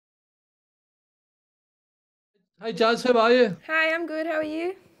Hi Jazz, how are you? Hi, I'm good. How are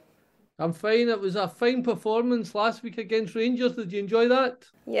you? I'm fine. It was a fine performance last week against Rangers. Did you enjoy that?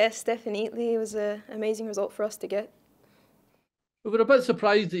 Yes, definitely. It was an amazing result for us to get. We were a bit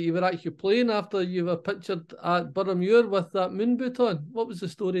surprised that you were actually playing after you were pictured at Boroughmuir with that moon boot on. What was the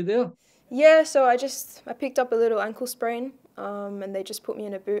story there? Yeah, so I picked up a little ankle sprain, and they just put me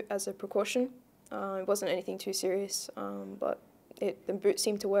in a boot as a precaution. It wasn't anything too serious, but the boot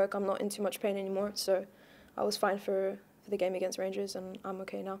seemed to work. I'm not in too much pain anymore, so I was fine for the game against Rangers, and I'm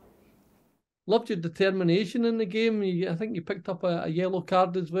okay now. Loved your determination in the game. I think you picked up a yellow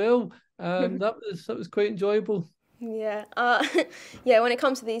card as well. That was quite enjoyable. Yeah, yeah. When it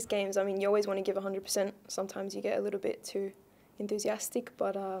comes to these games, I mean, you always want to give 100%. Sometimes you get a little bit too enthusiastic,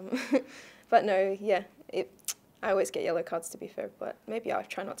 but but no, yeah. I always get yellow cards to be fair, but maybe I'll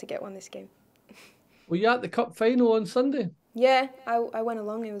try not to get one this game. Were you at the cup final on Sunday? Yeah, I went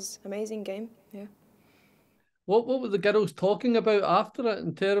along. It was an amazing game. Yeah. What were the girls talking about after it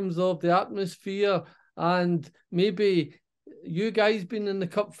in terms of the atmosphere and maybe you guys being in the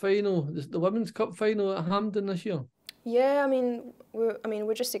cup final, the women's cup final at Hampden this year? Yeah, I mean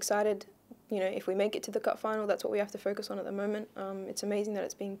we're just excited. If we make it to the cup final, that's what we have to focus on at the moment. It's amazing that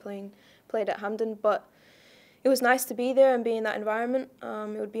it's being played at Hampden, but it was nice to be there and be in that environment.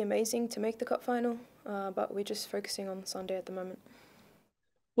 It would be amazing to make the cup final, but we're just focusing on Sunday at the moment.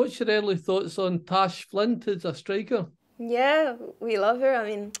 What's your early thoughts on Tash Flint as a striker? Yeah, we love her. I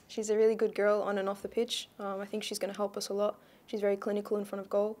mean, she's a really good girl on and off the pitch. I think she's going to help us a lot. She's very clinical in front of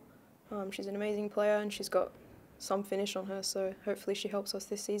goal. She's an amazing player and she's got some finish on her, so hopefully she helps us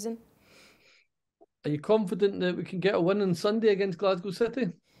this season. Are you confident that we can get a win on Sunday against Glasgow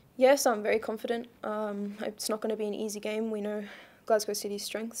City? Yes, I'm very confident. It's not going to be an easy game. We know Glasgow City's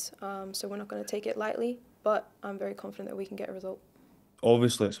strengths, so we're not going to take it lightly, but I'm very confident that we can get a result.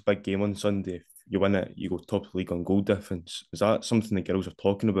 Obviously it's a big game on Sunday. If you win it, you go top of the league on goal difference. Is that something the girls are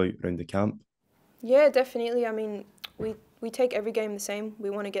talking about around the camp? Yeah, definitely. I mean, we take every game the same.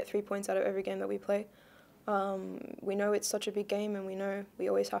 We want to get 3 points out of every game that we play. We know it's such a big game, and we know we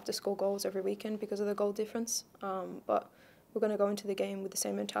always have to score goals every weekend because of the goal difference. But we're going to go into the game with the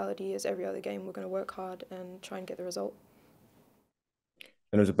same mentality as every other game. We're going to work hard and try and get the result.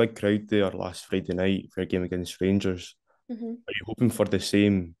 And there was a big crowd there last Friday night for a game against Rangers. hmm Are you hoping for the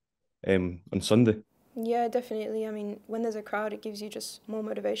same on Sunday? Yeah, definitely. I mean, when there's a crowd, it gives you just more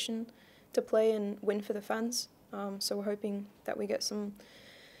motivation to play and win for the fans. So we're hoping that we get some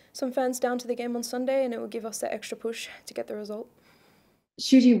fans down to the game on Sunday, and it will give us that extra push to get the result.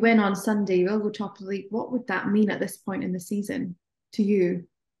 Should you win on Sunday, you will go top of the league. What would that mean at this point in the season to you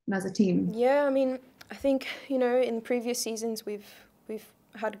and as a team? Yeah, I mean, I think in previous seasons we've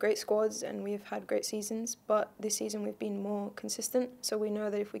had great squads and we've had great seasons, but this season we've been more consistent. So we know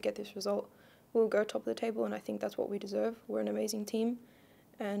that if we get this result, we'll go top of the table, and I think that's what we deserve. We're an amazing team,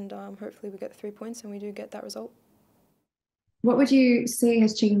 and hopefully we get the 3 points and we do get that result. What would you say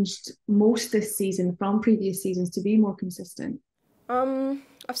has changed most this season from previous seasons to be more consistent?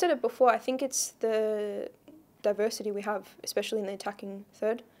 I've said it before. I think it's the diversity we have, especially in the attacking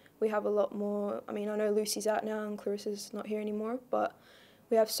third. We have a lot more. I mean, I know Lucy's out now and Clarissa's not here anymore, but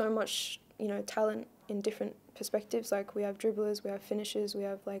we have so much, talent in different perspectives. Like we have dribblers, we have finishers, we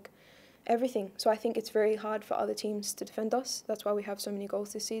have like everything. So I think it's very hard for other teams to defend us. That's why we have so many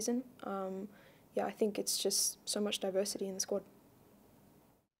goals this season. Yeah, I think it's just so much diversity in the squad.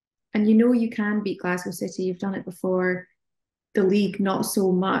 And you know you can beat Glasgow City, you've done it before, the league not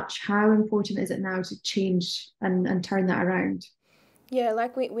so much. How important is it now to change and turn that around? Yeah,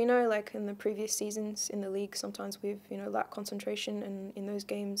 like we know, like in the previous seasons in the league, sometimes we've lacked concentration, and in those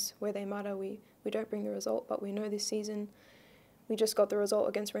games where they matter, we don't bring the result. But we know this season we just got the result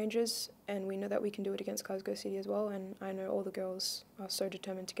against Rangers, and we know that we can do it against Glasgow City as well. And I know all the girls are so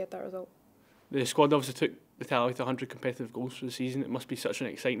determined to get that result. The squad obviously took the tally to 100 competitive goals for the season. It must be such an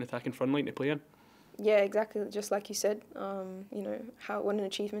exciting attacking front line to play in. Yeah, exactly. Just like you said, what an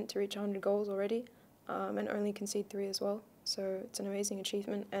achievement to reach 100 goals already, and only concede 3 as well. So it's an amazing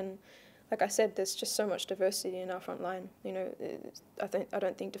achievement. And like I said, there's just so much diversity in our front line. I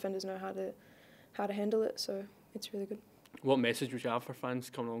don't think defenders know how to handle it. So it's really good. What message would you have for fans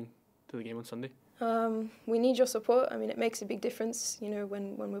coming along to the game on Sunday? We need your support. I mean, it makes a big difference,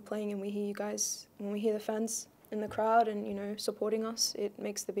 when we're playing and we hear you guys, when we hear the fans in the crowd and, supporting us, it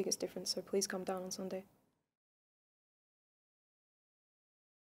makes the biggest difference. So please come down on Sunday.